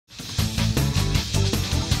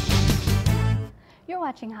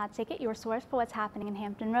watching Hot Ticket, your source for what's happening in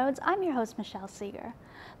Hampton Roads. I'm your host, Michelle Seeger.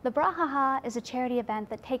 The Bra Ha Ha is a charity event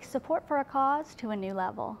that takes support for a cause to a new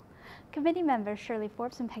level. Committee members Shirley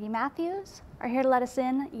Forbes and Peggy Matthews are here to let us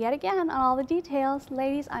in yet again on all the details.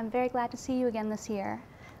 Ladies, I'm very glad to see you again this year.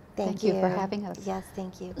 Thank you for having us. Yes,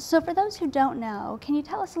 thank you. So for those who don't know, can you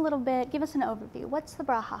tell us a little bit, give us an overview. What's the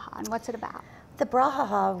Bra Ha Ha and what's it about? The Bra Ha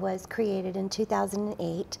Ha was created in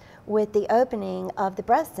 2008 with the opening of the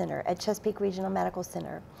breast center at Chesapeake Regional Medical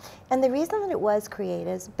Center. And the reason that it was created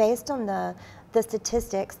is based on the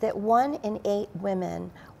statistics that 1 in 8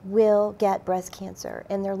 women will get breast cancer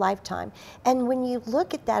in their lifetime. And when you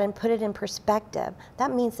look at that and put it in perspective,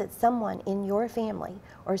 that means that someone in your family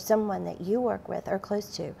or someone that you work with or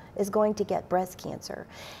close to is going to get breast cancer.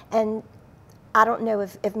 And I don't know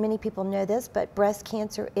if many people know this, but breast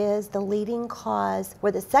cancer is the leading cause, or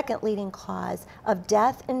the second leading cause of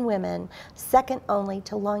death in women, second only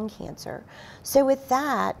to lung cancer. So with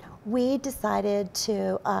that, we decided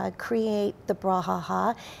to create the Bra Ha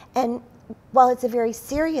Ha, and while it's a very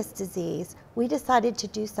serious disease, we decided to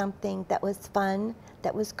do something that was fun,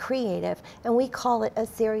 that was creative, and we call it a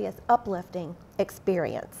serious uplifting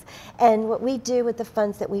experience. And what we do with the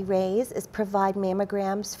funds that we raise is provide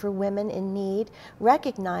mammograms for women in need,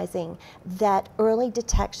 recognizing that early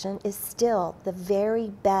detection is still the very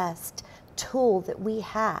best tool that we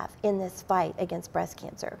have in this fight against breast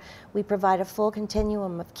cancer. We provide a full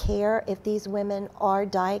continuum of care if these women are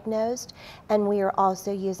diagnosed, and we are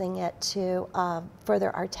also using it to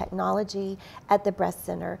further our technology at the breast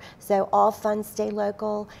center. So all funds stay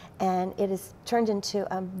local, and it has turned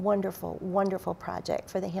into a wonderful, wonderful project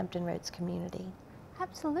for the Hampton Roads community.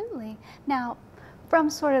 Absolutely. Now, from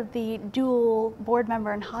sort of the dual board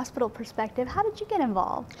member and hospital perspective, how did you get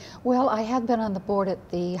involved? Well, I have been on the board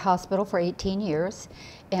at the hospital for 18 years,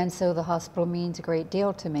 and so the hospital means a great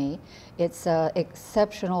deal to me. It's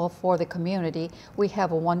exceptional for the community. We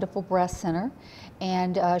have a wonderful breast center,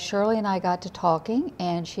 and Shirley and I got to talking,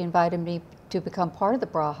 and she invited me to become part of the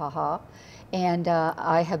Bra Ha Ha. And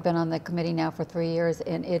I have been on the committee now for 3 years,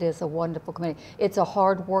 and it is a wonderful committee. It's a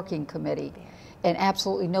hard-working committee. And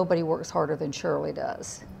absolutely nobody works harder than Shirley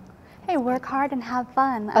does. Hey, work hard and have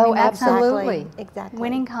fun. I mean, absolutely. Exactly.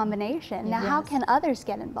 Winning combination. Now, Yes. how can others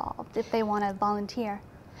get involved if they want to volunteer?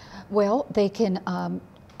 Well, they can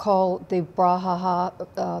call the Bra Ha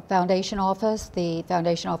Ha Foundation office, the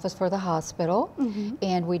foundation office for the hospital.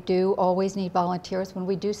 And we do always need volunteers when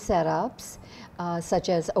we do setups, such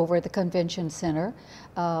as over at the convention center.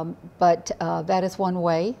 But that is one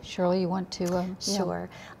way. Shirley, you want to? Sure.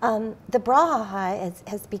 The Bra Ha Ha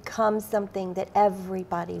has become something that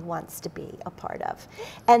everybody wants to be a part of.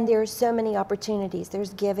 And there's so many opportunities.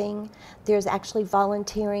 There's giving, there's actually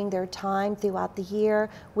volunteering their time throughout the year.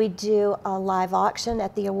 We do a live auction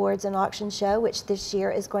at the Awards and Auction Show, which this year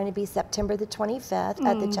is going to be September the 25th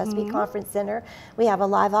at the Chesapeake Conference Center. We have a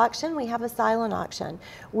live auction, we have a silent auction.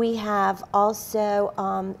 We have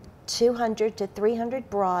also 200 to 300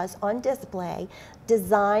 bras on display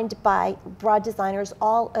designed by bra designers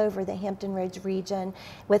all over the Hampton Roads region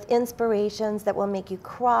with inspirations that will make you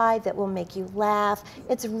cry, that will make you laugh.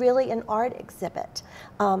 It's really an art exhibit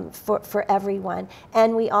for everyone.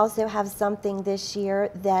 And we also have something this year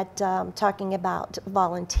that, talking about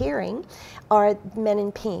volunteering, are Men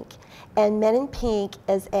in Pink. And Men in Pink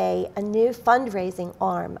is a new fundraising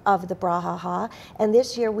arm of the Bra Ha Ha. And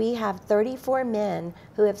this year we have 34 men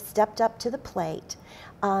who have stepped up to the plate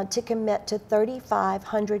to commit to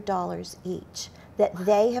 $3,500 each that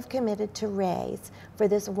they have committed to raise for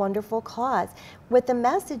this wonderful cause, with the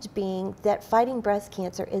message being that fighting breast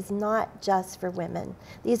cancer is not just for women.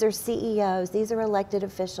 These are CEOs, these are elected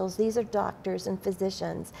officials, these are doctors and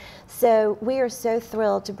physicians. So we are so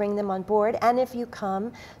thrilled to bring them on board. And if you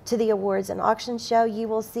come to the Awards and Auction Show, you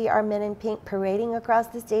will see our Men in Pink parading across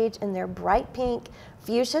the stage in their bright pink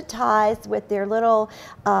fuchsia ties with their little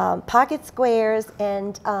pocket squares,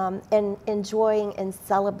 and enjoying and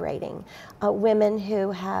celebrating women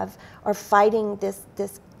who are fighting this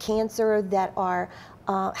cancer, that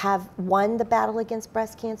have won the battle against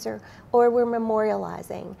breast cancer, or we're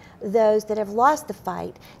memorializing those that have lost the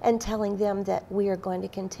fight and telling them that we are going to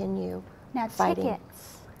continue fighting.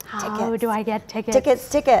 Tickets. How do I get tickets?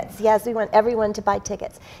 Tickets. Yes, we want everyone to buy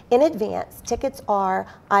tickets in advance. Tickets are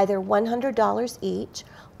either $100 each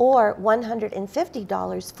or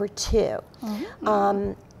 $150 for two.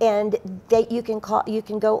 and you can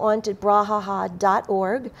go on to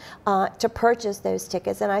brahaha.org to purchase those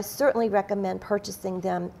tickets, and I certainly recommend purchasing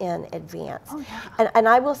them in advance. Oh, yeah. And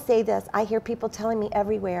I will say this, I hear people telling me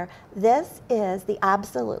everywhere, this is the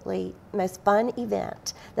absolutely most fun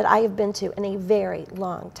event that I have been to in a very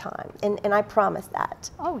long time, and I promise that.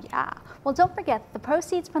 Oh yeah. Well, don't forget, the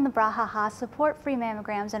proceeds from the Brahaha support free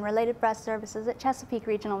mammograms and related breast services at Chesapeake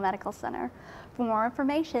Regional Medical Center. For more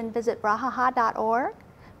information, visit brahaha.org.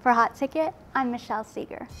 For Hot Ticket, I'm Michelle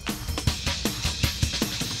Seeger.